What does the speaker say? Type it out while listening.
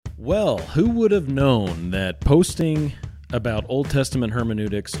Well, who would have known that posting about Old Testament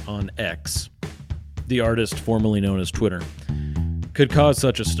hermeneutics on X, the artist formerly known as Twitter, could cause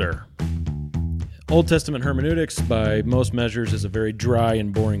such a stir? Old Testament hermeneutics, by most measures, is a very dry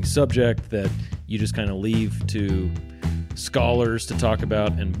and boring subject that you just kind of leave to scholars to talk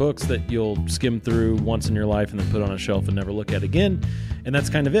about in books that you'll skim through once in your life and then put on a shelf and never look at again, and that's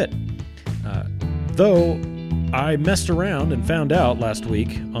kind of it. Though I messed around and found out last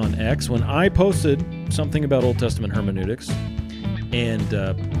week on X when I posted something about Old Testament hermeneutics, and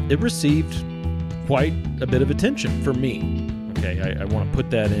it received quite a bit of attention for me. Okay, I want to put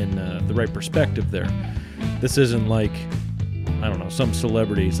that in the right perspective there. This isn't like, I don't know, some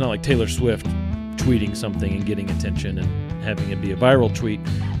celebrity. It's not like Taylor Swift tweeting something and getting attention and having it be a viral tweet.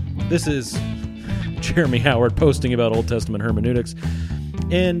 This is Jeremy Howard posting about Old Testament hermeneutics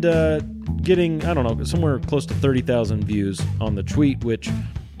and getting, I don't know, somewhere close to 30,000 views on the tweet, which,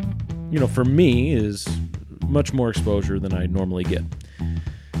 you know, for me is much more exposure than I normally get.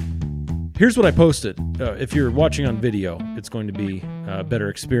 Here's what I posted. If you're watching on video, it's going to be a better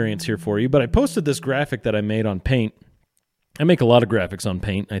experience here for you. But I posted this graphic that I made on Paint. I make a lot of graphics on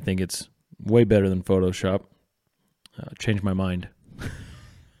Paint. I think it's way better than Photoshop. Changed my mind.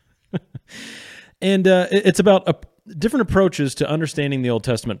 And it's about different approaches to understanding the Old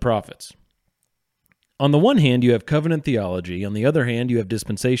Testament prophets. On the one hand, you have covenant theology. On the other hand, you have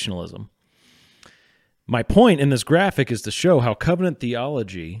dispensationalism. My point in this graphic is to show how covenant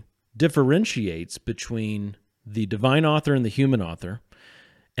theology differentiates between the divine author and the human author,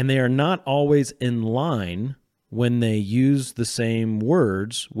 and they are not always in line when they use the same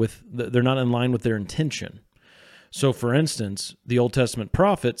words. They're not in line with their intention. So, for instance, the Old Testament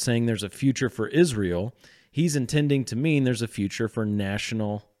prophet saying there's a future for Israel, he's intending to mean there's a future for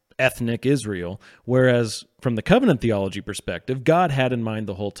national, ethnic Israel, whereas from the covenant theology perspective, God had in mind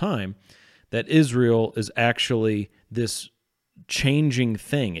the whole time that Israel is actually this changing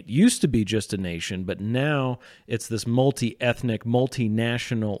thing. It used to be just a nation, but now it's this multi-ethnic,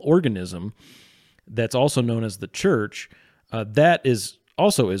 multinational organism that's also known as the church. That is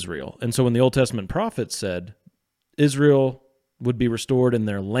also Israel. And so when the Old Testament prophets said Israel would be restored in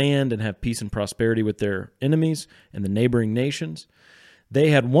their land and have peace and prosperity with their enemies and the neighboring nations, they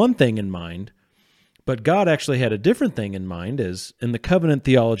had one thing in mind, but God actually had a different thing in mind, as in the covenant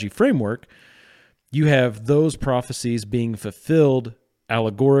theology framework, you have those prophecies being fulfilled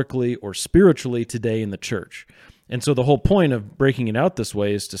allegorically or spiritually today in the church. And so the whole point of breaking it out this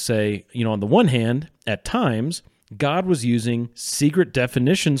way is to say, you know, on the one hand, at times, God was using secret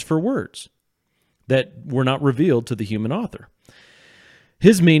definitions for words that were not revealed to the human author.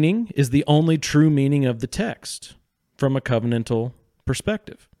 His meaning is the only true meaning of the text from a covenantal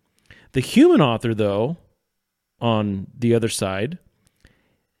perspective. The human author, though, on the other side,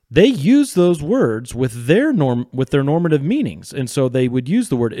 they use those words with their normative meanings. And so they would use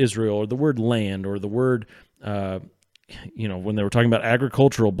the word Israel or the word land or the word, when they were talking about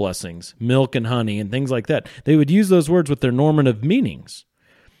agricultural blessings, milk and honey and things like that, they would use those words with their normative meanings.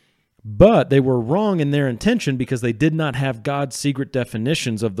 But they were wrong in their intention because they did not have God's secret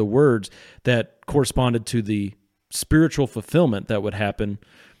definitions of the words that corresponded to the spiritual fulfillment that would happen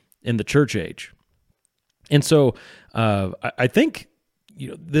in the church age. And so I think,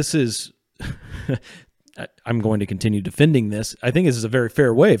 this is, I'm going to continue defending this. I think this is a very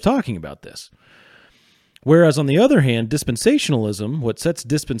fair way of talking about this. Whereas on the other hand, dispensationalism, what sets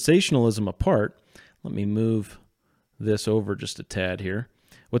dispensationalism apart, let me move this over just a tad here.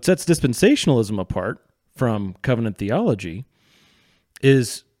 What sets dispensationalism apart from covenant theology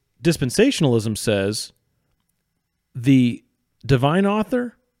is dispensationalism says the divine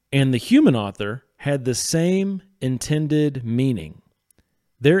author and the human author had the same intended meaning.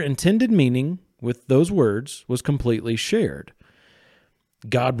 Their intended meaning with those words was completely shared.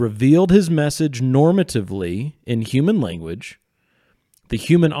 God revealed his message normatively in human language. The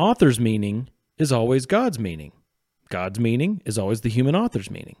human author's meaning is always God's meaning. God's meaning is always the human author's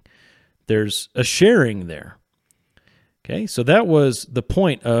meaning. There's a sharing there. Okay, so that was the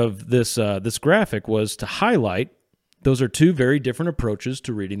point of this graphic, was to highlight those are two very different approaches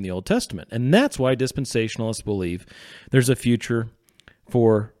to reading the Old Testament. And that's why dispensationalists believe there's a future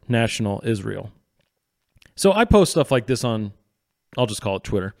for national Israel. So I post stuff like this on, I'll just call it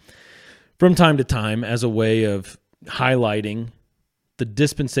Twitter, from time to time as a way of highlighting the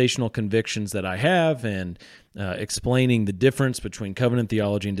dispensational convictions that I have and explaining the difference between covenant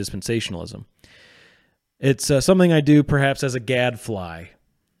theology and dispensationalism. It's something I do perhaps as a gadfly.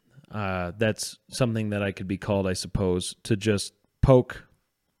 That's something that I could be called, I suppose, to just poke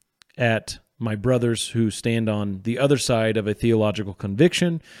at my brothers who stand on the other side of a theological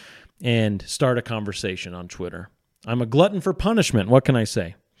conviction and start a conversation on Twitter. I'm a glutton for punishment. What can I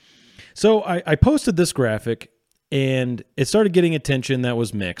say? So I posted this graphic, and it started getting attention that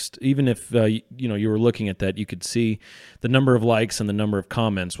was mixed. Even if you were looking at that, you could see the number of likes and the number of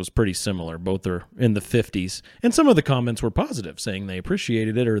comments was pretty similar. Both are in the 50s, and some of the comments were positive, saying they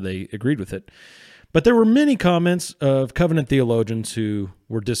appreciated it or they agreed with it. But there were many comments of covenant theologians who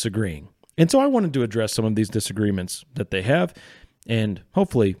were disagreeing. And so I wanted to address some of these disagreements that they have and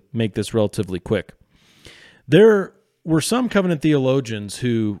hopefully make this relatively quick. There were some covenant theologians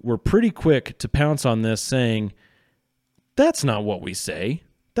who were pretty quick to pounce on this, saying, that's not what we say.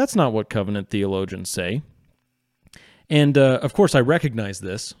 That's not what covenant theologians say. And of course, I recognize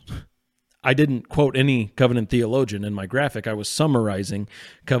this. I didn't quote any covenant theologian in my graphic. I was summarizing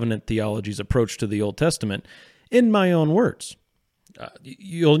covenant theology's approach to the Old Testament in my own words.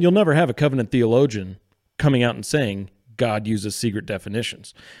 You'll never have a covenant theologian coming out and saying God uses secret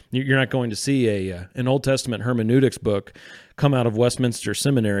definitions. You're not going to see an Old Testament hermeneutics book come out of Westminster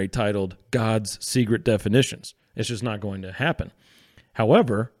Seminary titled God's Secret Definitions. It's just not going to happen.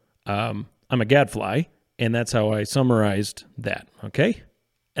 However, I'm a gadfly, and that's how I summarized that, okay?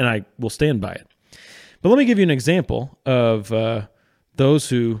 And I will stand by it. But let me give you an example of those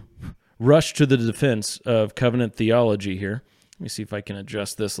who rush to the defense of covenant theology here. Let me see if I can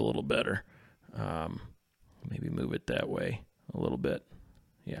adjust this a little better. Maybe move it that way a little bit.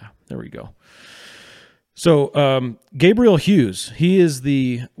 Yeah, there we go. So Gabriel Hughes, he is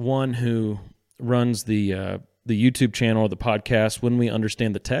the one who runs the YouTube channel or the podcast, When We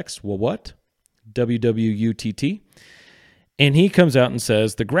Understand the Text. Well, what? WWUTT. And he comes out and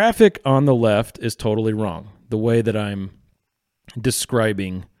says, the graphic on the left is totally wrong. The way that I'm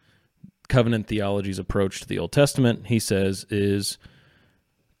describing covenant theology's approach to the Old Testament, he says, is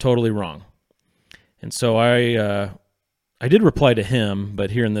totally wrong. And so I did reply to him, but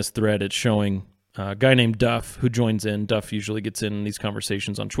here in this thread, it's showing a guy named Duff who joins in. Duff usually gets in these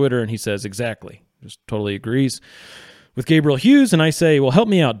conversations on Twitter, and he says exactly, just totally agrees with Gabriel Hughes. And I say, well, help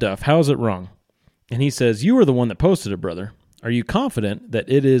me out, Duff. How is it wrong? And he says, you are the one that posted it, brother. Are you confident that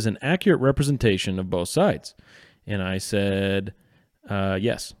it is an accurate representation of both sides? And I said,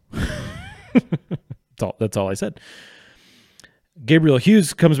 yes. That's all I said. Gabriel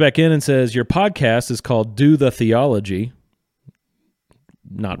Hughes comes back in and says, your podcast is called Do the Theology.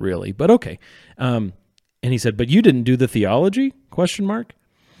 Not really, but okay. And he said, but you didn't do the theology? ?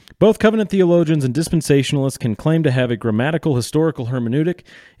 Both covenant theologians and dispensationalists can claim to have a grammatical historical hermeneutic.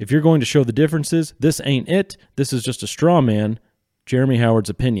 If you're going to show the differences, this ain't it. This is just a straw man, Jeremy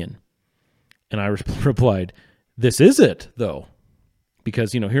Howard's opinion. And I replied, this is it, though.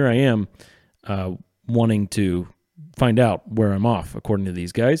 Because, here I am wanting to find out where I'm off, according to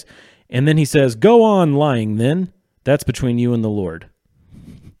these guys. And then he says, go on lying then. That's between you and the Lord.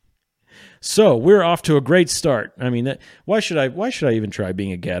 So we're off to a great start. I mean, why should I even try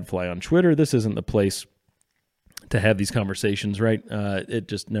being a gadfly on Twitter? This isn't the place to have these conversations, right? It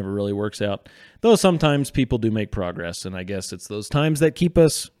just never really works out. Though sometimes people do make progress, and I guess it's those times that keep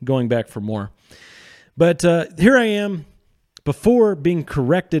us going back for more. But here I am, before being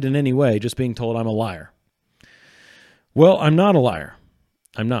corrected in any way, just being told I'm a liar. Well, I'm not a liar.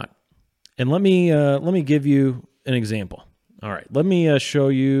 I'm not. And let me give you an example. All right, let me show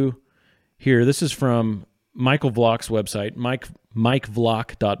you here. This is from Michael Vlock's website,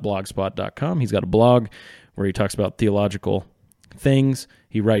 mikevlock.blogspot.com. He's got a blog where he talks about theological things.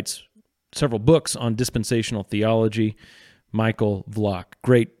 He writes several books on dispensational theology. Michael Vlock,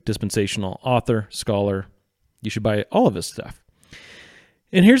 great dispensational author, scholar. You should buy all of his stuff.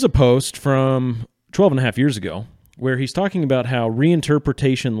 And here's a post from 12 and a half years ago where he's talking about how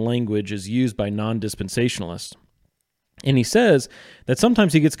reinterpretation language is used by non-dispensationalists. And he says that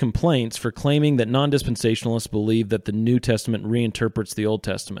sometimes he gets complaints for claiming that non-dispensationalists believe that the New Testament reinterprets the Old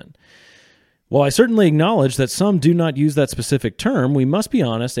Testament. While I certainly acknowledge that some do not use that specific term, we must be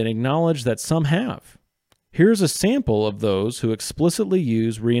honest and acknowledge that some have. Here's a sample of those who explicitly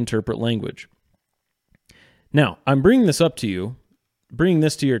use reinterpret language. Now, I'm bringing this up to you, bringing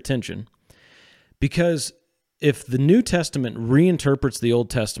this to your attention, because if the New Testament reinterprets the Old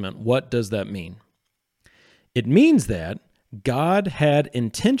Testament, what does that mean? It means that God had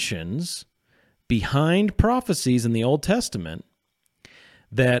intentions behind prophecies in the Old Testament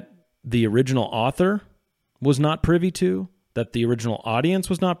that the original author was not privy to, that the original audience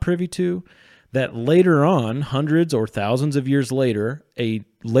was not privy to, that later on, hundreds or thousands of years later, a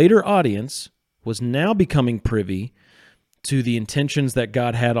later audience was now becoming privy to the intentions that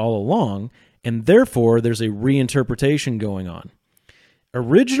God had all along, and therefore there's a reinterpretation going on.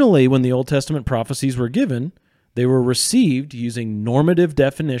 Originally, when the Old Testament prophecies were given, they were received using normative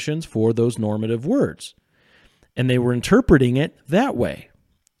definitions for those normative words, and they were interpreting it that way.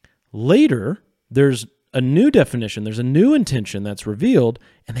 Later, there's a new definition, there's a new intention that's revealed,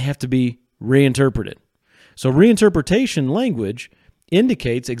 and they have to be reinterpreted. So reinterpretation language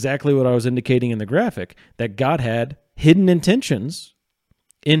indicates exactly what I was indicating in the graphic, that God had hidden intentions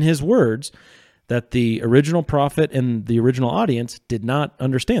in his words that the original prophet and the original audience did not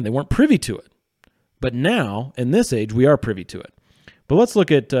understand. They weren't privy to it. But now, in this age, we are privy to it. But let's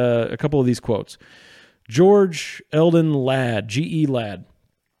look at a couple of these quotes. George Eldon Ladd, G.E. Ladd,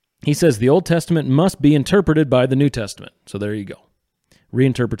 he says, the Old Testament must be interpreted by the New Testament. So there you go.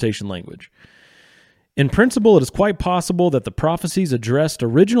 Reinterpretation language. In principle, it is quite possible that the prophecies addressed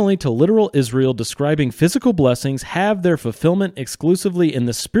originally to literal Israel describing physical blessings have their fulfillment exclusively in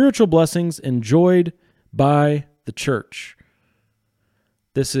the spiritual blessings enjoyed by the church.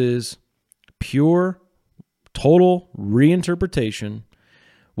 This is pure, total reinterpretation.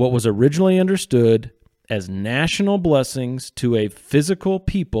 What was originally understood as national blessings to a physical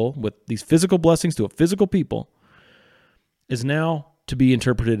people, with these physical blessings to a physical people, is now to be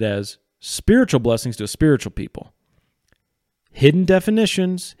interpreted as spiritual blessings to a spiritual people. Hidden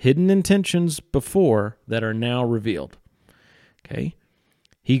definitions, hidden intentions before that are now revealed. Okay.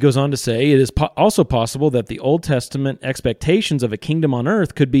 He goes on to say, it is also possible that the Old Testament expectations of a kingdom on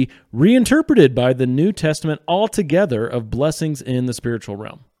earth could be reinterpreted by the New Testament altogether of blessings in the spiritual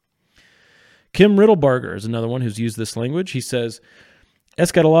realm. Kim Riddlebarger is another one who's used this language. He says,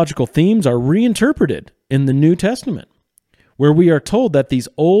 eschatological themes are reinterpreted in the New Testament, where we are told that these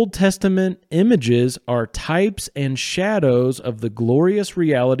Old Testament images are types and shadows of the glorious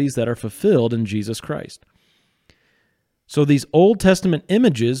realities that are fulfilled in Jesus Christ. So these Old Testament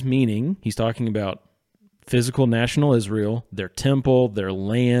images, meaning he's talking about physical national Israel, their temple, their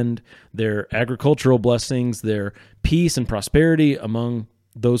land, their agricultural blessings, their peace and prosperity among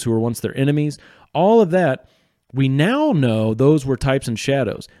those who were once their enemies, all of that, we now know those were types and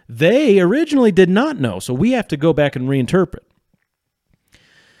shadows. They originally did not know, so we have to go back and reinterpret.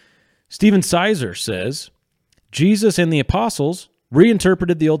 Stephen Sizer says, Jesus and the apostles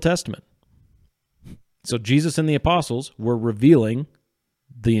reinterpreted the Old Testament. So Jesus and the apostles were revealing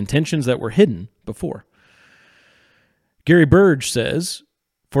the intentions that were hidden before. Gary Burge says,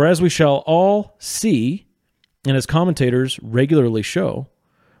 for as we shall all see, and as commentators regularly show,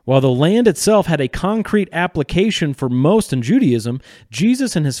 while the land itself had a concrete application for most in Judaism,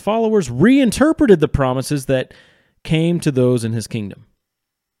 Jesus and his followers reinterpreted the promises that came to those in his kingdom.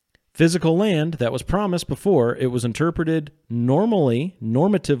 Physical land that was promised before, it was interpreted normally,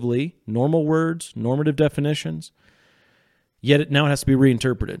 normatively, normal words, normative definitions, yet now it has to be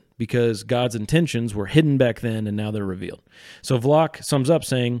reinterpreted because God's intentions were hidden back then and now they're revealed. So Vlock sums up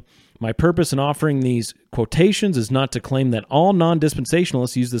saying, my purpose in offering these quotations is not to claim that all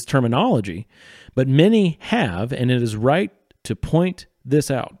non-dispensationalists use this terminology, but many have, and it is right to point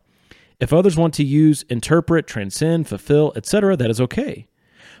this out. If others want to use interpret, transcend, fulfill, etc., that is okay.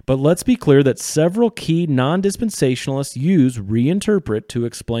 But let's be clear that several key non-dispensationalists use reinterpret to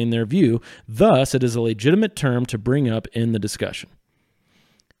explain their view. Thus, it is a legitimate term to bring up in the discussion.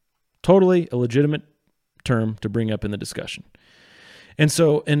 Totally a legitimate term to bring up in the discussion. And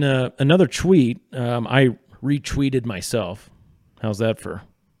so in another tweet, I retweeted myself. How's that for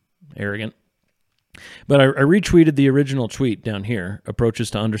arrogant? But I retweeted the original tweet down here,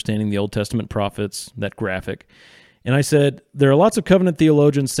 Approaches to Understanding the Old Testament Prophets, that graphic. And I said, there are lots of covenant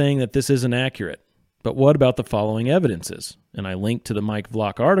theologians saying that this isn't accurate, but what about the following evidences? And I linked to the Mike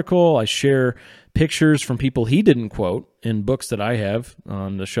Vlock article. I share pictures from people he didn't quote in books that I have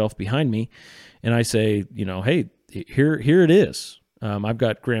on the shelf behind me. And I say, hey, here it is. I've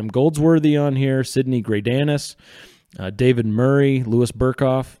got Graham Goldsworthy on here, Sidney Graydanis, David Murray, Louis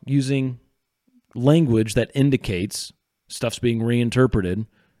Burkhoff, using language that indicates stuff's being reinterpreted.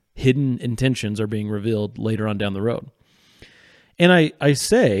 Hidden intentions are being revealed later on down the road. And I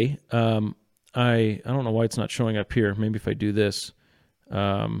say, I don't know why it's not showing up here. Maybe if I do this.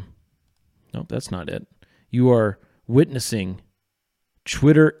 Nope, that's not it. You are witnessing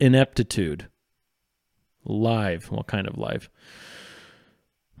Twitter ineptitude. Live. What kind of live?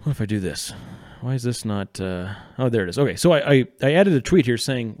 What if I do this? Why is this not... there it is. Okay, so I added a tweet here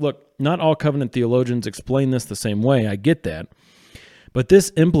saying, look, not all covenant theologians explain this the same way. I get that. But this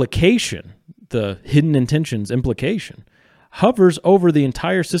implication, the hidden intentions implication, hovers over the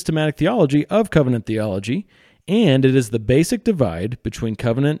entire systematic theology of covenant theology, and it is the basic divide between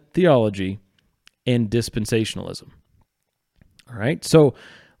covenant theology and dispensationalism. All right, so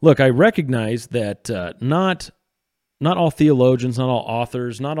look, I recognize that not not all theologians, not all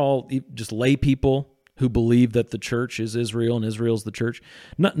authors, not all just lay people who believe that the church is Israel and Israel's the church.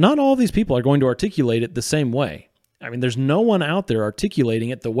 Not all these people are going to articulate it the same way. I mean, there's no one out there articulating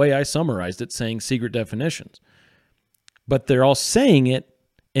it the way I summarized it, saying secret definitions. But they're all saying it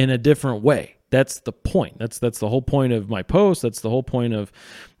in a different way. That's the point. That's the whole point of my post. That's the whole point of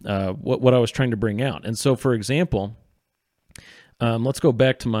what I was trying to bring out. And so, for example, let's go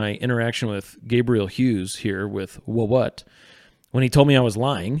back to my interaction with Gabriel Hughes here with what? When he told me I was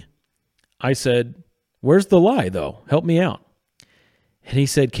lying, I said, "Where's the lie, though? Help me out." And he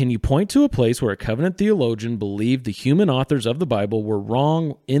said, "Can you point to a place where a covenant theologian believed the human authors of the Bible were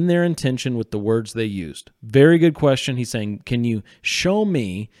wrong in their intention with the words they used?" Very good question. He's saying, can you show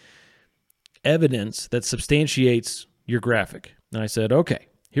me evidence that substantiates your graphic? And I said, okay,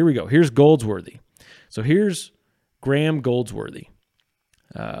 here we go. Here's Goldsworthy. So here's Graham Goldsworthy.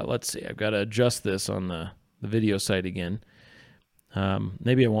 Let's see. I've got to adjust this on the video site again.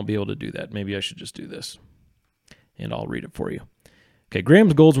 Maybe I won't be able to do that. Maybe I should just do this, and I'll read it for you. Okay, Graham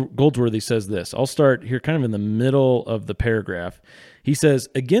Goldsworthy says this. I'll start here kind of in the middle of the paragraph. He says,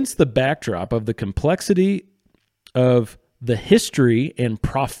 against the backdrop of the complexity of the history and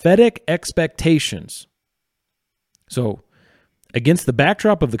prophetic expectations. So, against the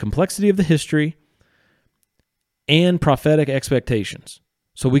backdrop of the complexity of the history and prophetic expectations.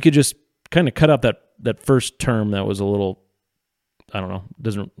 So we could just kind of cut out that first term that was a little, I don't know,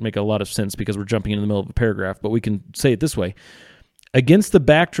 doesn't make a lot of sense because we're jumping in the middle of a paragraph, but we can say it this way. Against the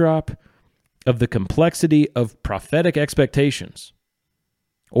backdrop of the complexity of prophetic expectations.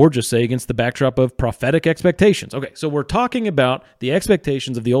 Or just say against the backdrop of prophetic expectations. Okay, so we're talking about the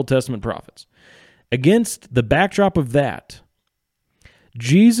expectations of the Old Testament prophets. Against the backdrop of that,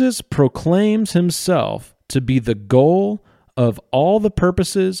 Jesus proclaims himself to be the goal of all the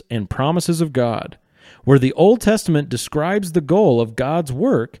purposes and promises of God, where the Old Testament describes the goal of God's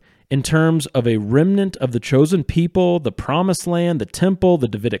work in terms of a remnant of the chosen people, the promised land, the temple, the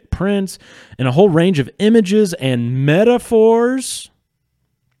Davidic prince, and a whole range of images and metaphors.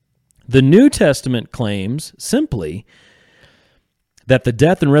 The New Testament claims simply that the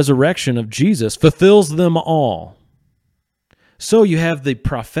death and resurrection of Jesus fulfills them all. So you have the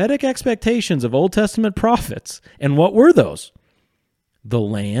prophetic expectations of Old Testament prophets. And what were those? The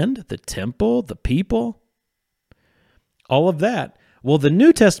land, the temple, the people, all of that. Well, the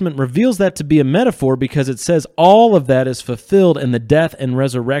New Testament reveals that to be a metaphor because it says all of that is fulfilled in the death and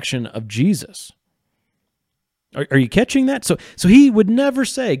resurrection of Jesus. Are you catching that? So he would never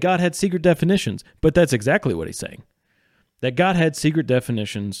say God had secret definitions, but that's exactly what he's saying. That God had secret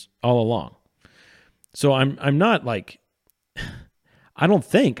definitions all along. So I'm not like, I don't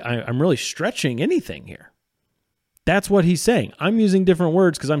think I'm really stretching anything here. That's what he's saying. I'm using different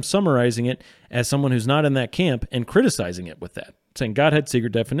words because I'm summarizing it as someone who's not in that camp and criticizing it with that, saying God had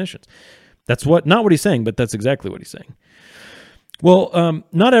secret definitions. That's not what he's saying, but that's exactly what he's saying. Well,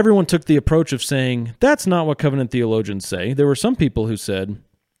 not everyone took the approach of saying, that's not what covenant theologians say. There were some people who said,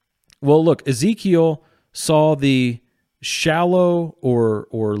 well, look, Ezekiel saw the shallow or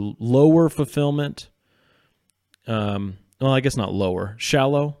lower fulfillment. Well, I guess not lower,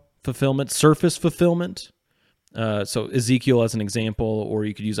 shallow fulfillment, surface fulfillment. So Ezekiel as an example, or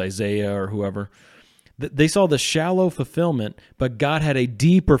you could use Isaiah or whoever. They saw the shallow fulfillment, but God had a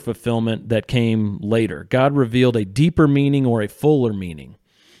deeper fulfillment that came later. God revealed a deeper meaning or a fuller meaning.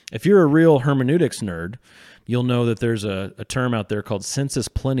 If you're a real hermeneutics nerd, you'll know that there's a term out there called sensus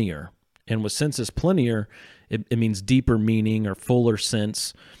plenior. And with sensus plenior, it means deeper meaning or fuller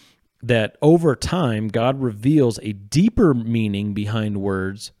sense, that over time, God reveals a deeper meaning behind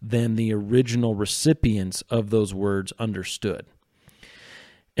words than the original recipients of those words understood.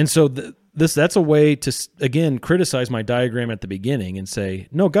 And so that's a way to, again, criticize my diagram at the beginning and say,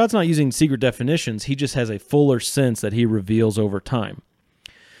 no, God's not using secret definitions. He just has a fuller sense that he reveals over time.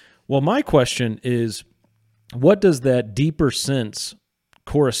 Well, my question is, what does that deeper sense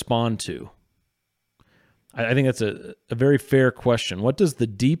correspond to? I think that's a very fair question. What does the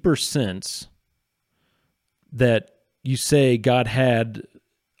deeper sense that you say God had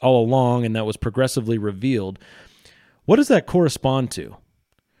all along and that was progressively revealed, what does that correspond to?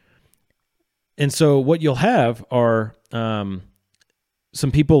 And so what you'll have are some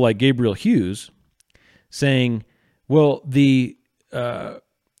people like Gabriel Hughes saying, well, the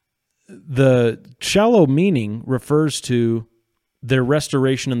shallow meaning refers to their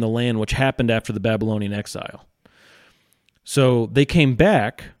restoration in the land, which happened after the Babylonian exile. So they came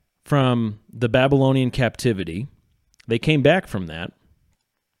back from the Babylonian captivity. They came back from that,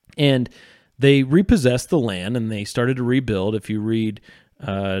 and they repossessed the land, and they started to rebuild. If you read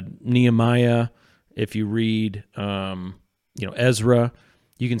Nehemiah, if you read, Ezra,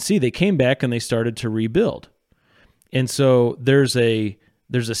 you can see they came back and they started to rebuild. And so there's a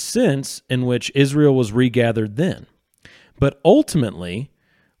sense in which Israel was regathered then. But ultimately,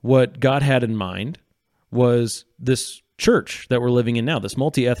 what God had in mind was this church that we're living in now, this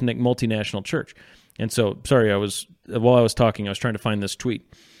multi-ethnic, multinational church. And so, sorry, while I was talking, I was trying to find this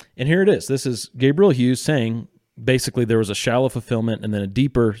tweet. And here it is. This is Gabriel Hughes saying, basically, there was a shallow fulfillment and then a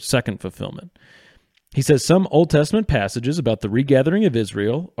deeper second fulfillment. He says, some Old Testament passages about the regathering of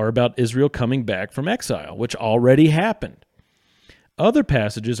Israel are about Israel coming back from exile, which already happened. Other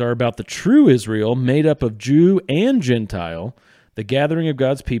passages are about the true Israel made up of Jew and Gentile, the gathering of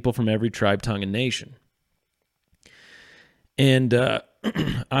God's people from every tribe, tongue, and nation. And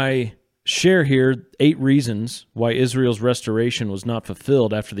I share here 8 reasons why Israel's restoration was not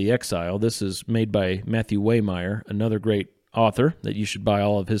fulfilled after the exile. This is made by Matthew Waymeyer, another great author that you should buy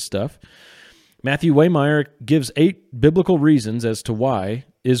all of his stuff. Matthew Waymeyer gives 8 biblical reasons as to why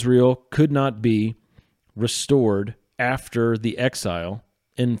Israel could not be restored after the exile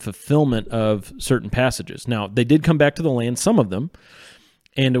in fulfillment of certain passages. Now, they did come back to the land, some of them,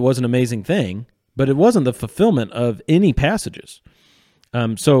 and it was an amazing thing, but it wasn't the fulfillment of any passages.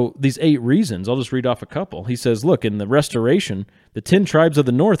 So these 8 reasons, I'll just read off a couple. He says, look, in the restoration, the 10 tribes of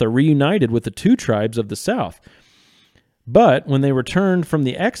the north are reunited with the 2 tribes of the south. But when they returned from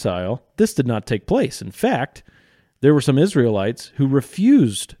the exile, this did not take place. In fact, there were some Israelites who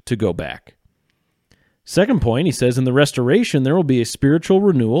refused to go back. Second point, he says, in the restoration, there will be a spiritual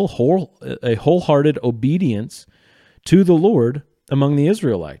renewal, a wholehearted obedience to the Lord among the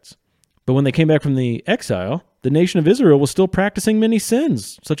Israelites. But when they came back from the exile, the nation of Israel was still practicing many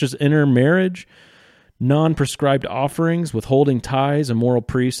sins, such as intermarriage, non-prescribed offerings, withholding tithes, immoral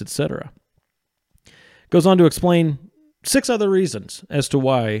priests, etc. Goes on to explain 6 other reasons as to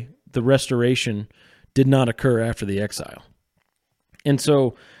why the restoration did not occur after the exile. And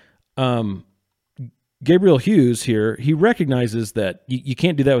so Gabriel Hughes here, he recognizes that you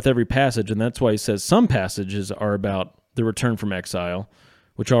can't do that with every passage, and that's why he says some passages are about the return from exile,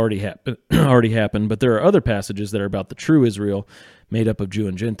 which already happened, but there are other passages that are about the true Israel made up of Jew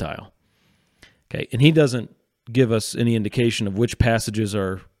and Gentile. Okay, and he doesn't give us any indication of which passages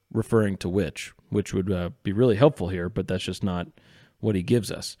are referring to which would be really helpful here, but that's just not what he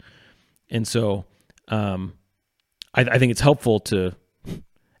gives us. And so I think it's helpful to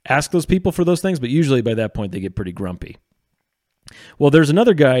ask those people for those things, but usually by that point they get pretty grumpy. Well, there's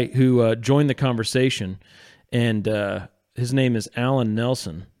another guy who joined the conversation, and his name is Alan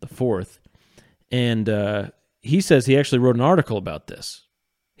Nelson IV, and he says he actually wrote an article about this.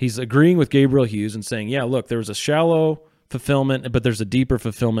 He's agreeing with Gabriel Hughes and saying, yeah, look, there was a shallow fulfillment, but there's a deeper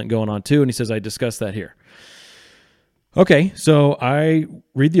fulfillment going on too, and he says, I discussed that here. Okay, so I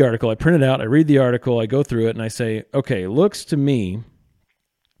read the article, I print it out, I read the article, I go through it, and I say, okay, it looks to me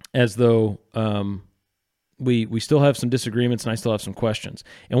as though we still have some disagreements and I still have some questions.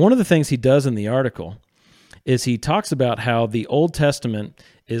 And one of the things he does in the article is he talks about how the Old Testament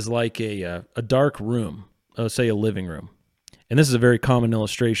is like a dark room, say a living room. And this is a very common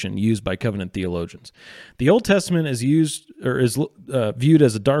illustration used by covenant theologians. The Old Testament is viewed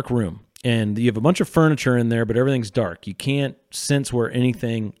as a dark room, and you have a bunch of furniture in there, but everything's dark. You can't sense where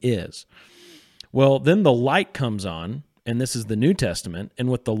anything is. Well, then the light comes on, and this is the New Testament, and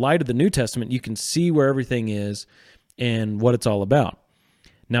with the light of the New Testament, you can see where everything is and what it's all about.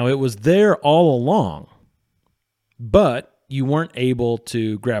 Now, it was there all along, but you weren't able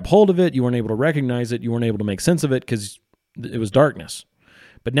to grab hold of it, you weren't able to recognize it, you weren't able to make sense of it because it was darkness.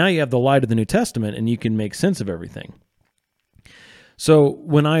 But now you have the light of the New Testament, and you can make sense of everything. So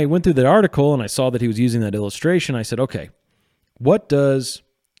when I went through the article and I saw that he was using that illustration, I said, okay, what does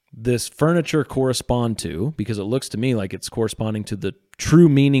this furniture correspond to? Because it looks to me like it's corresponding to the true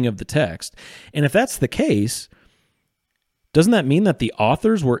meaning of the text. And if that's the case, doesn't that mean that the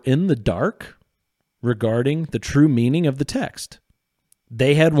authors were in the dark regarding the true meaning of the text?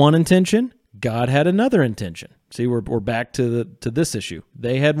 They had one intention, God had another intention. See, we're back to this issue.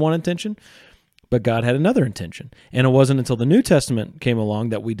 They had one intention, but God had another intention. And it wasn't until the New Testament came along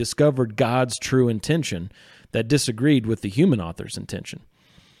that we discovered God's true intention that disagreed with the human author's intention.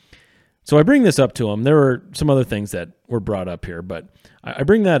 So I bring this up to him. There were some other things that were brought up here, but I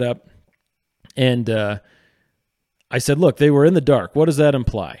bring that up, and I said, look, they were in the dark. What does that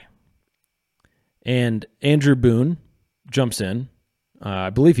imply? And Andrew Boone jumps in. I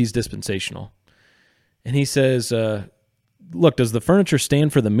believe he's dispensational. And he says, look, does the furniture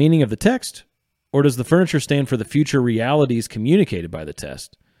stand for the meaning of the text, or does the furniture stand for the future realities communicated by the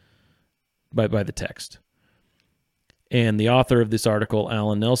text? By the text. And the author of this article,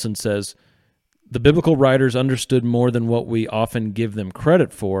 Alan Nelson, says, The biblical writers understood more than what we often give them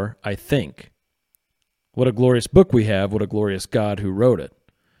credit for, I think. What a glorious book we have, what a glorious God who wrote it.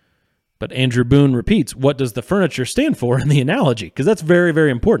 But Andrew Boone repeats, what does the furniture stand for in the analogy? Because that's very, very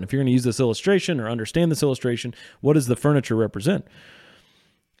important. If you're going to use this illustration or understand this illustration, what does the furniture represent?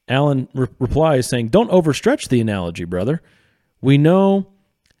 Alan replies saying, don't overstretch the analogy, brother. We know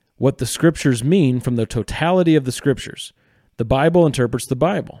what the Scriptures mean from the totality of the Scriptures. The Bible interprets the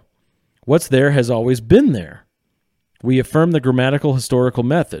Bible. What's there has always been there. We affirm the grammatical historical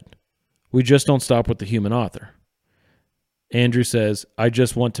method. We just don't stop with the human author. Andrew says, I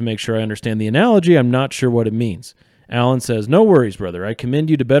just want to make sure I understand the analogy. I'm not sure what it means. Alan says, no worries, brother. I commend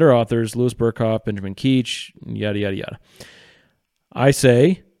you to better authors, Louis Berkhoff, Benjamin Keach, yada, yada, yada. I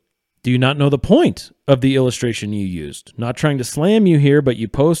say, do you not know the point of the illustration you used? Not trying to slam you here, but you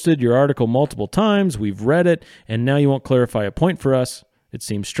posted your article multiple times. We've read it, and now you won't clarify a point for us. It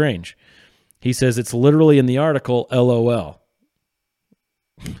seems strange. He says it's literally in the article, LOL.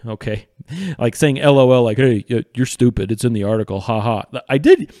 Okay. Like saying LOL, like, hey, you're stupid. It's in the article. Ha ha. I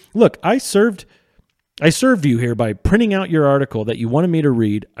did. Look, I served you here by printing out your article that you wanted me to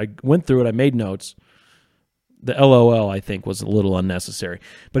read. I went through it. I made notes. The LOL, I think, was a little unnecessary.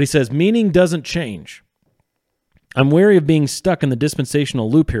 But he says, meaning doesn't change. I'm wary of being stuck in the dispensational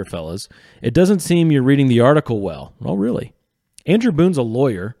loop here, fellas. It doesn't seem you're reading the article well. Oh, really? Andrew Boone's a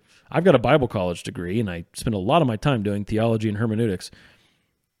lawyer. I've got a Bible college degree, and I spend a lot of my time doing theology and hermeneutics.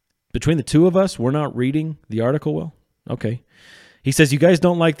 Between the two of us, we're not reading the article well? Okay. He says, you guys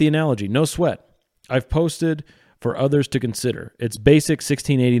don't like the analogy. No sweat. I've posted for others to consider. It's basic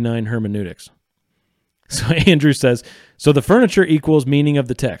 1689 hermeneutics. So Andrew says, so the furniture equals meaning of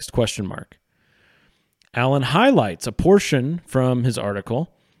the text, ? Alan highlights a portion from his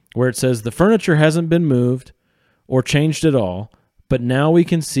article where it says the furniture hasn't been moved or changed at all, but now we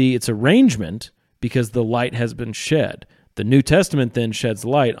can see its arrangement because the light has been shed. The New Testament then sheds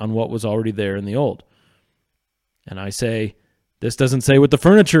light on what was already there in the Old. And I say, this doesn't say what the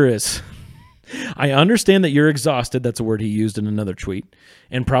furniture is. I understand that you're exhausted, that's a word he used in another tweet,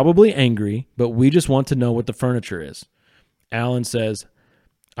 and probably angry, but we just want to know what the furniture is. Alan says,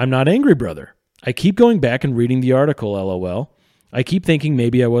 I'm not angry, brother. I keep going back and reading the article, LOL. I keep thinking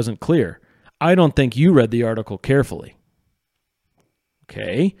maybe I wasn't clear. I don't think you read the article carefully.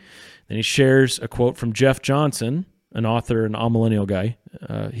 Okay. Then he shares a quote from Jeff Johnson, an author, an amillennial guy.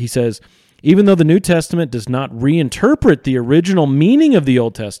 He says, even though the New Testament does not reinterpret the original meaning of the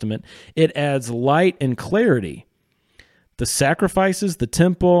Old Testament, it adds light and clarity. The sacrifices, the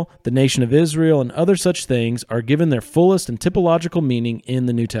temple, the nation of Israel, and other such things are given their fullest and typological meaning in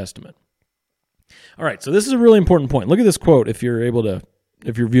the New Testament. All right, so this is a really important point. Look at this quote if you're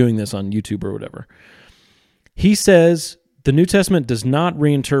viewing this on YouTube or whatever. He says, the New Testament does not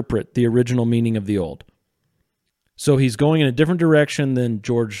reinterpret the original meaning of the Old. So he's going in a different direction than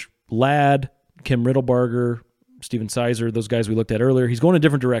George Ladd, Kim Riddlebarger, Stephen Sizer, those guys we looked at earlier. He's going a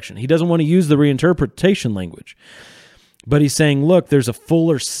different direction. He doesn't want to use the reinterpretation language. But he's saying, look, there's a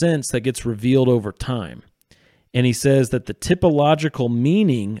fuller sense that gets revealed over time. And he says that the typological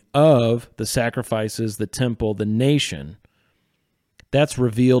meaning of the sacrifices, the temple, the nation, that's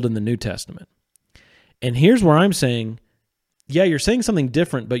revealed in the New Testament. And here's where I'm saying, yeah, you're saying something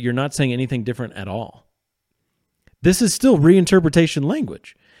different, but you're not saying anything different at all. This is still reinterpretation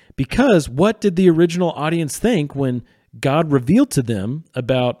language. Because what did the original audience think when God revealed to them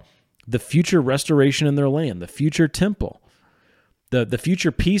about the future restoration in their land, the future temple, the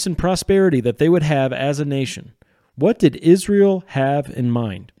future peace and prosperity that they would have as a nation? What did Israel have in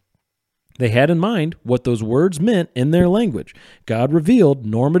mind? They had in mind what those words meant in their language. God revealed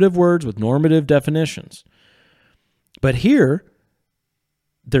normative words with normative definitions. But here,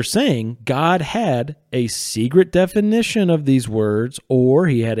 they're saying God had a secret definition of these words, or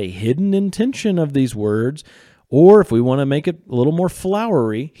he had a hidden intention of these words, or if we want to make it a little more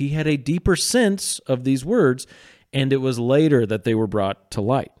flowery, he had a deeper sense of these words, and it was later that they were brought to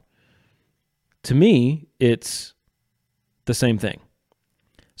light. To me, it's the same thing.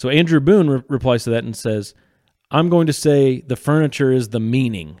 So Andrew Boone replies to that and says, I'm going to say the furniture is the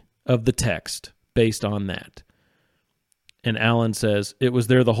meaning of the text based on that. And Alan says, it was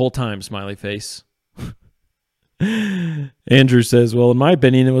there the whole time, smiley face. Andrew says, well, in my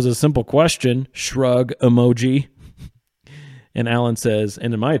opinion, it was a simple question, shrug emoji. And Alan says,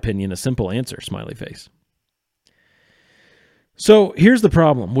 and in my opinion, a simple answer, smiley face. So here's the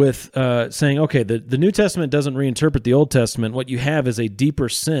problem with saying, okay, the New Testament doesn't reinterpret the Old Testament. What you have is a deeper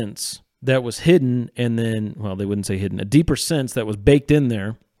sense that was hidden and then, well, they wouldn't say hidden, a deeper sense that was baked in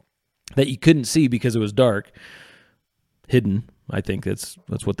there that you couldn't see because it was dark. Hidden, I think that's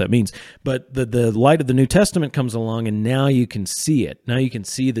what that means. But the light of the New Testament comes along, and now you can see it. Now you can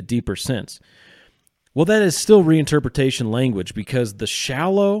see the deeper sense. Well, that is still reinterpretation language, because the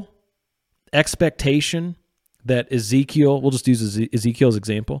shallow expectation that Ezekiel, we'll just use Ezekiel's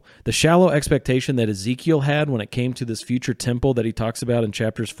example, the shallow expectation that Ezekiel had when it came to this future temple that he talks about in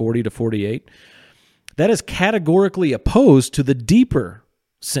chapters 40 to 48, that is categorically opposed to the deeper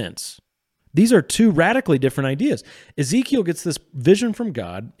sense. These are two radically different ideas. Ezekiel gets this vision from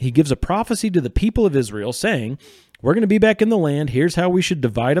God. He gives a prophecy to the people of Israel saying, we're going to be back in the land. Here's how we should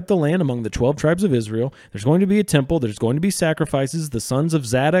divide up the land among the 12 tribes of Israel. There's going to be a temple. There's going to be sacrifices. The sons of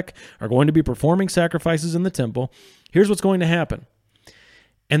Zadok are going to be performing sacrifices in the temple. Here's what's going to happen.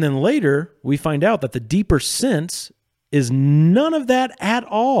 And then later, we find out that the deeper sense is none of that at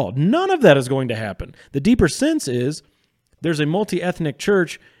all. None of that is going to happen. The deeper sense is there's a multi-ethnic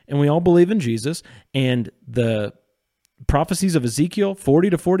church, and we all believe in Jesus, and the prophecies of Ezekiel 40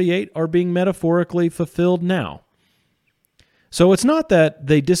 to 48 are being metaphorically fulfilled now. So it's not that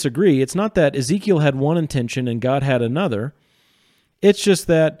they disagree. It's not that Ezekiel had one intention and God had another. It's just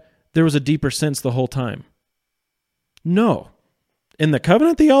that there was a deeper sense the whole time. No. In the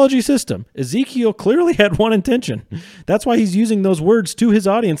covenant theology system, Ezekiel clearly had one intention. That's why he's using those words to his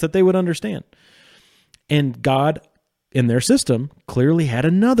audience that they would understand. And God, in their system, clearly had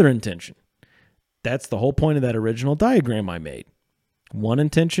another intention. That's the whole point of that original diagram I made. One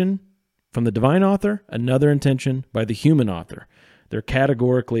intention from the divine author, another intention by the human author. They're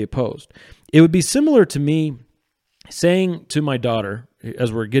categorically opposed. It would be similar to me saying to my daughter,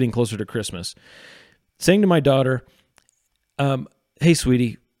 as we're getting closer to Christmas, saying to my daughter, hey,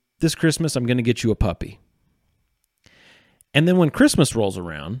 sweetie, this Christmas I'm going to get you a puppy. And then when Christmas rolls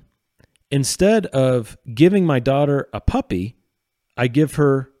around, instead of giving my daughter a puppy, I give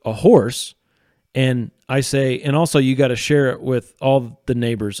her a horse, and I say, and also you got to share it with all the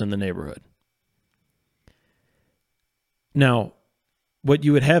neighbors in the neighborhood. Now, what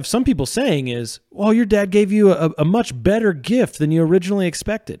you would have some people saying is, well, your dad gave you a much better gift than you originally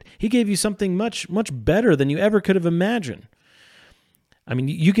expected. He gave you something much, much better than you ever could have imagined. I mean,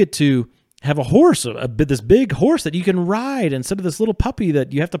 you get to have a horse, this big horse that you can ride instead of this little puppy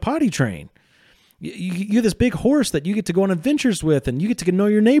that you have to potty train. You have this big horse that you get to go on adventures with, and you get to know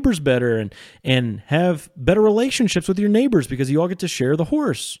your neighbors better and have better relationships with your neighbors because you all get to share the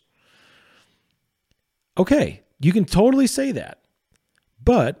horse. Okay, you can totally say that.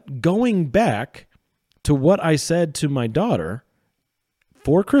 But going back to what I said to my daughter,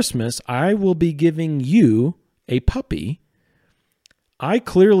 for Christmas, I will be giving you a puppy. I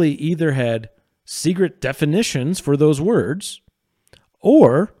clearly either had secret definitions for those words,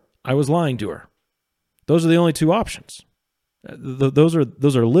 or I was lying to her. Those are the only two options. Those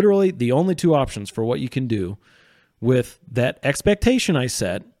are literally the only two options for what you can do with that expectation I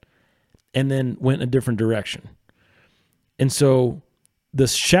set and then went in a different direction. And so the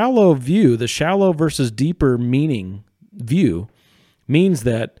shallow view, the shallow versus deeper meaning view, means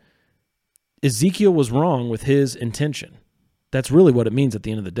that Ezekiel was wrong with his intention. That's really what it means at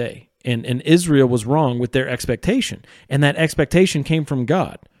the end of the day. And Israel was wrong with their expectation. And that expectation came from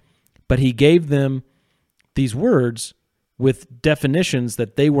God. But he gave them these words with definitions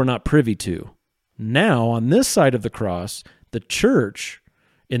that they were not privy to. Now, on this side of the cross, the church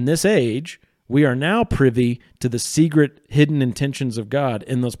in this age, we are now privy to the secret hidden intentions of God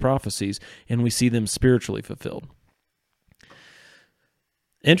in those prophecies, and we see them spiritually fulfilled.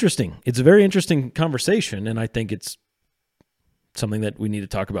 Interesting. It's a very interesting conversation, and I think it's something that we need to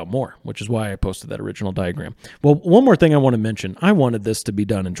talk about more, which is why I posted that original diagram. Well, one more thing I want to mention. I wanted this to be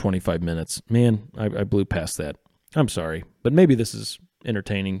done in 25 minutes. Man, I blew past that. I'm sorry, but maybe this is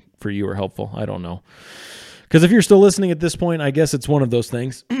entertaining for you or helpful. I don't know. Because if you're still listening at this point, I guess it's one of those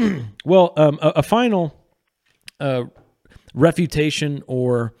things. Well, a final refutation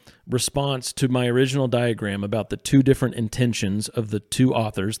or response to my original diagram about the two different intentions of the two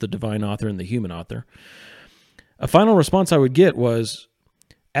authors, the divine author and the human author. A final response I would get was,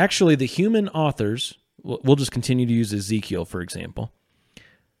 actually, the human authors, we'll just continue to use Ezekiel, for example.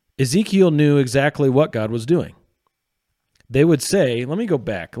 Ezekiel knew exactly what God was doing. They would say, let me go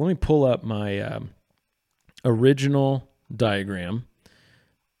back. Let me pull up my original diagram.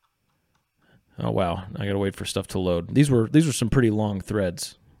 Oh, wow. I got to wait for stuff to load. These were some pretty long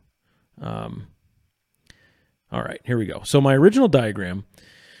threads. All right, here we go. So my original diagram,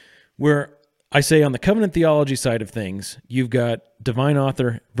 where I say on the covenant theology side of things, you've got divine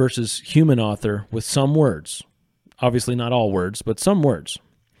author versus human author with some words. Obviously not all words, but some words.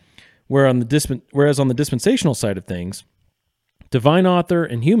 Whereas on the dispensational side of things, divine author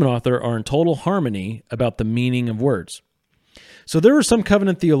and human author are in total harmony about the meaning of words. So there were some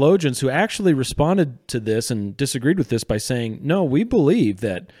covenant theologians who actually responded to this and disagreed with this by saying, no, we believe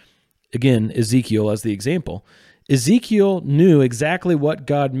that, again, Ezekiel as the example, Ezekiel knew exactly what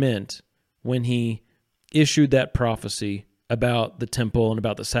God meant when he issued that prophecy about the temple and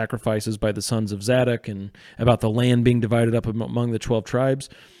about the sacrifices by the sons of Zadok and about the land being divided up among the 12 tribes.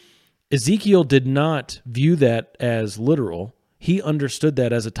 Ezekiel did not view that as literal. He understood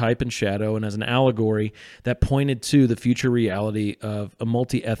that as a type and shadow and as an allegory that pointed to the future reality of a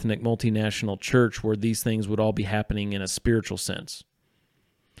multi-ethnic, multinational church where these things would all be happening in a spiritual sense.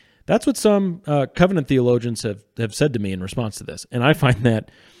 That's what some covenant theologians have said to me in response to this, and I find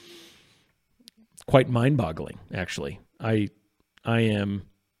that quite mind-boggling, actually. I am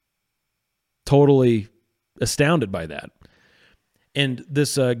totally astounded by that. And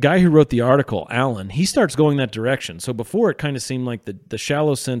this guy who wrote the article, Alan, he starts going that direction. So before it kind of seemed like the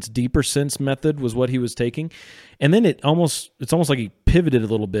shallow sense, deeper sense method was what he was taking. And then it's almost like he pivoted a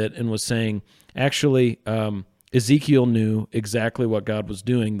little bit and was saying, actually, Ezekiel knew exactly what God was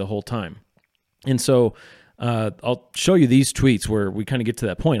doing the whole time. And so I'll show you these tweets where we kind of get to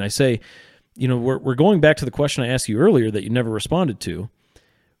that point. I say, we're going back to the question I asked you earlier that you never responded to.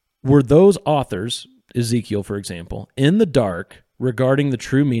 Were those authors, Ezekiel, for example, in the dark regarding the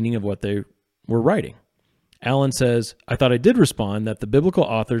true meaning of what they were writing? Alan says, I thought I did respond that the biblical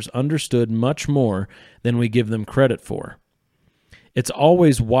authors understood much more than we give them credit for. It's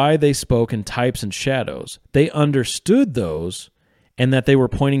always why they spoke in types and shadows. They understood those and that they were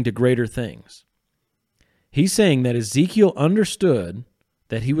pointing to greater things. He's saying that Ezekiel understood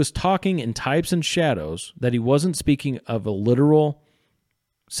that he was talking in types and shadows, that he wasn't speaking of a literal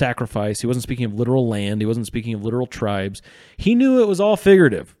sacrifice. He wasn't speaking of literal land. He wasn't speaking of literal tribes. He knew it was all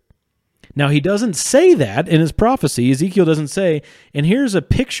figurative. Now, he doesn't say that in his prophecy. Ezekiel doesn't say, and here's a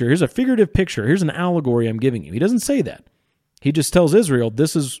picture, here's a figurative picture, here's an allegory I'm giving you. He doesn't say that. He just tells Israel,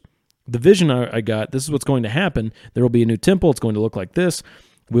 this is the vision I got, this is what's going to happen. There will be a new temple, it's going to look like this.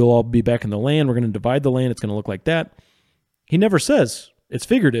 We'll all be back in the land, we're going to divide the land, it's going to look like that. He never says it's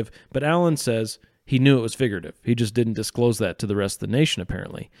figurative, but Alan says he knew it was figurative. He just didn't disclose that to the rest of the nation,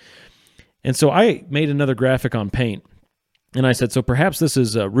 apparently. And so I made another graphic on Paint, and I said, so perhaps this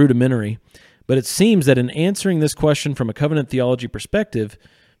is rudimentary, but it seems that in answering this question from a covenant theology perspective,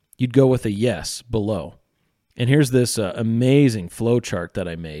 you'd go with a yes below. And here's this amazing flow chart that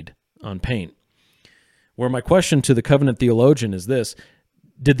I made on Paint, where my question to the covenant theologian is this: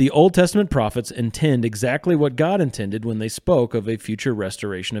 did the Old Testament prophets intend exactly what God intended when they spoke of a future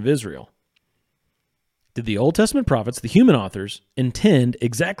restoration of Israel? Did the Old Testament prophets, the human authors, intend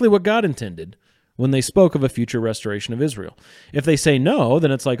exactly what God intended when they spoke of a future restoration of Israel? If they say no,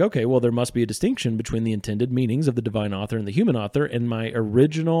 then it's like, okay, well, there must be a distinction between the intended meanings of the divine author and the human author, and my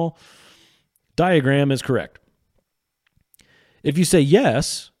original diagram is correct. If you say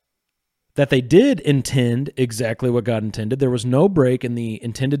yes, that they did intend exactly what God intended, there was no break in the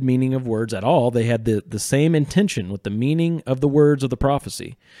intended meaning of words at all, they had the same intention with the meaning of the words of the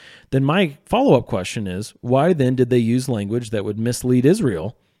prophecy, then my follow-up question is, why then did they use language that would mislead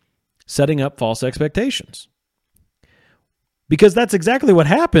Israel, setting up false expectations? Because that's exactly what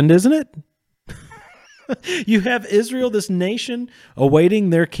happened, isn't it? You have Israel, this nation, awaiting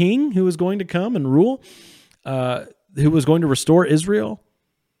their king who was going to come and rule, who was going to restore Israel,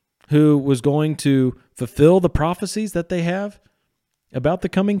 who was going to fulfill the prophecies that they have about the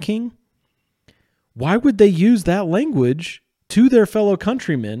coming king. Why would they use that language to their fellow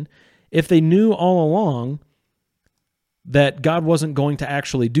countrymen if they knew all along that God wasn't going to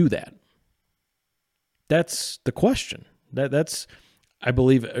actually do that? That's the question. That's, I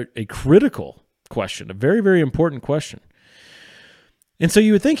believe, a critical question, a very, very important question. And so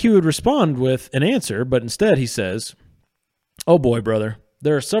you would think he would respond with an answer, but instead he says, oh boy, brother,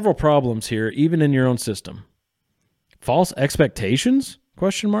 there are several problems here, even in your own system. False expectations? ?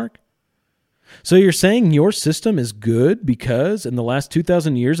 So you're saying your system is good because in the last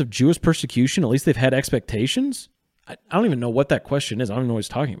 2,000 years of Jewish persecution, at least they've had expectations? I don't even know what that question is. I don't even know what he's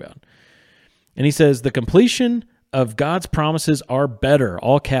talking about. And he says, the completion of God's promises are better,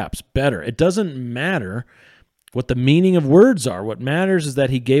 all caps, better. It doesn't matter what the meaning of words are. What matters is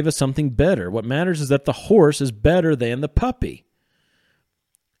that he gave us something better. What matters is that the horse is better than the puppy.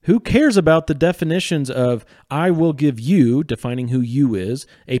 Who cares about the definitions of I will give you, defining who you is,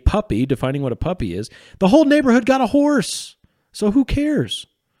 a puppy, defining what a puppy is? The whole neighborhood got a horse, so who cares?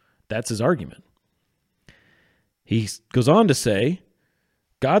 That's his argument. He goes on to say,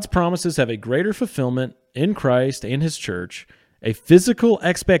 God's promises have a greater fulfillment in Christ and his church. A physical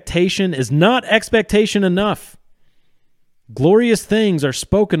expectation is not expectation enough. Glorious things are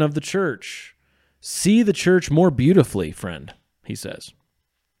spoken of the church. See the church more beautifully, friend. he says.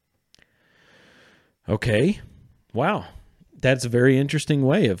 Okay, wow. That's a very interesting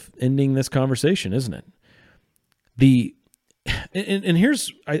way of ending this conversation, isn't it? And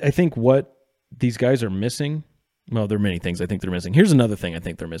here's, I think, what these guys are missing. Well, there are many things I think they're missing. Here's another thing I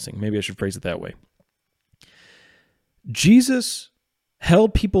think they're missing. Maybe I should phrase it that way. Jesus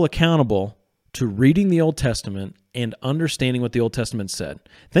held people accountable to reading the Old Testament and understanding what the Old Testament said.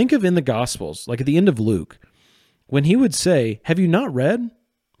 Think of in the Gospels, like at the end of Luke, when he would say, have you not read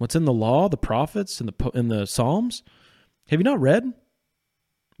what's in the law, the prophets, and the Psalms? Have you not read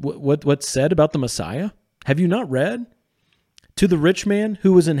what's said about the Messiah? Have you not read? To the rich man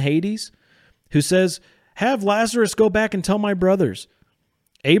who was in Hades, who says, have Lazarus go back and tell my brothers.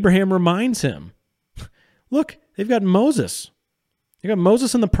 Abraham reminds him, look, they've got Moses. They've got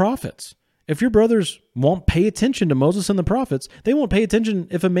Moses and the prophets. If your brothers won't pay attention to Moses and the prophets, they won't pay attention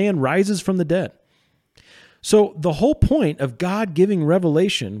if a man rises from the dead. So the whole point of God giving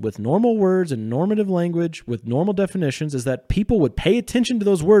revelation with normal words and normative language, with normal definitions, is that people would pay attention to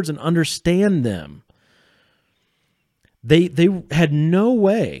those words and understand them. They had no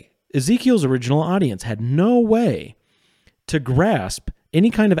way, Ezekiel's original audience had no way to grasp any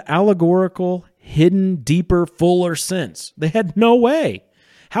kind of allegorical, hidden, deeper, fuller sense. They had no way.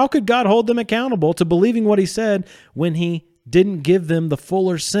 How could God hold them accountable to believing what he said when he didn't give them the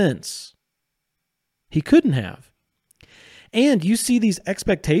fuller sense? He couldn't have. And you see these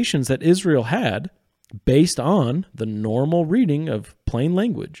expectations that Israel had based on the normal reading of plain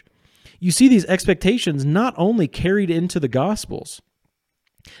language. You see these expectations not only carried into the Gospels,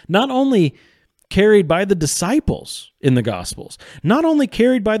 not only carried by the disciples in the Gospels, not only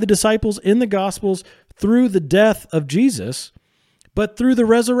carried by the disciples in the Gospels through the death of Jesus, but through the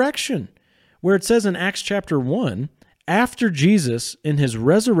resurrection, where it says in Acts chapter 1, after Jesus in his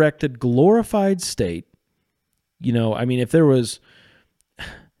resurrected, glorified state, if there was,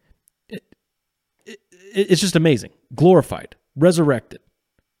 it's just amazing, glorified, resurrected.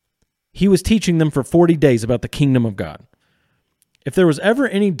 He was teaching them for 40 days about the kingdom of God. If there was ever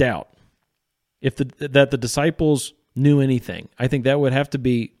any doubt that the disciples knew anything, I think that would have to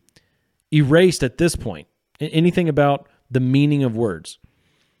be erased at this point. Anything about the meaning of words.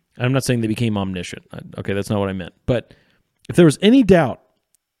 I'm not saying they became omniscient. Okay, that's not what I meant. But if there was any doubt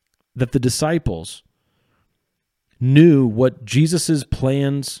that the disciples knew what Jesus'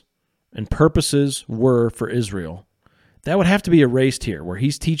 plans and purposes were for Israel, that would have to be erased here, where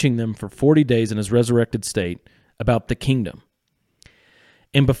he's teaching them for 40 days in his resurrected state about the kingdom.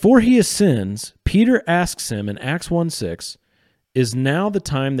 And before he ascends, Peter asks him in Acts 1:6, is now the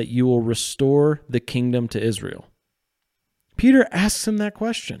time that you will restore the kingdom to Israel? Peter asks him that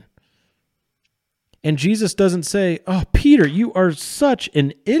question. And Jesus doesn't say, oh, Peter, you are such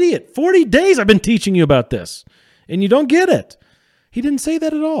an idiot. 40 days I've been teaching you about this, and you don't get it. He didn't say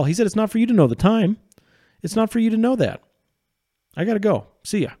that at all. He said, it's not for you to know the time. It's not for you to know that. I got to go.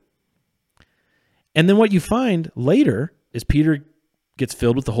 See ya. And then what you find later is Peter gets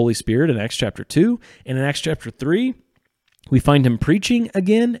filled with the Holy Spirit in Acts chapter 2. And in Acts chapter 3, we find him preaching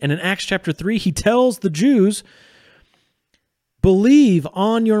again. And in Acts chapter 3, he tells the Jews, believe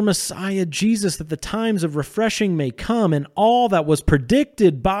on your Messiah, Jesus, that the times of refreshing may come and all that was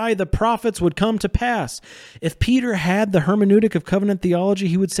predicted by the prophets would come to pass. If Peter had the hermeneutic of covenant theology,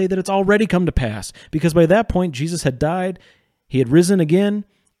 he would say that it's already come to pass, because by that point, Jesus had died, he had risen again,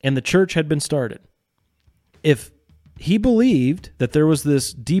 and the church had been started. If he believed that there was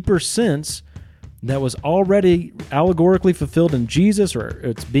this deeper sense that was already allegorically fulfilled in Jesus, or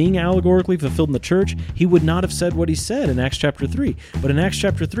it's being allegorically fulfilled in the church, he would not have said what he said in Acts chapter 3. But in Acts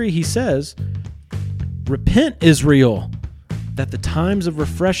chapter 3, he says, repent, Israel, that the times of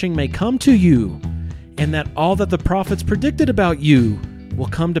refreshing may come to you, and that all that the prophets predicted about you will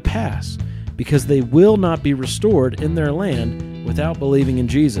come to pass, because they will not be restored in their land without believing in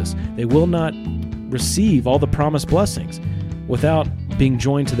Jesus. They will not receive all the promised blessings without being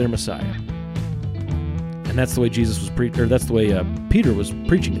joined to their Messiah. And that's the way that's the way Peter was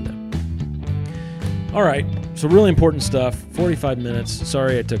preaching to them. All right, so really important stuff. 45 minutes.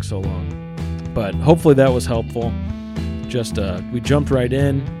 Sorry it took so long, but hopefully that was helpful. Just we jumped right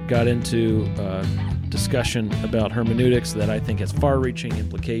in, got into discussion about hermeneutics that I think has far-reaching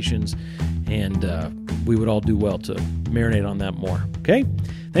implications, and we would all do well to marinate on that more. Okay?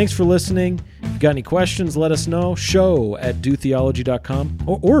 Thanks for listening. If you've got any questions, let us know. show@dotheology.com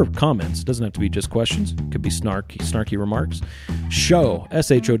or comments. It doesn't have to be just questions. It could be snarky remarks. Show,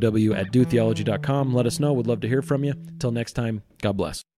 SHOW, @dotheology.com. Let us know. We'd love to hear from you. Until next time, God bless.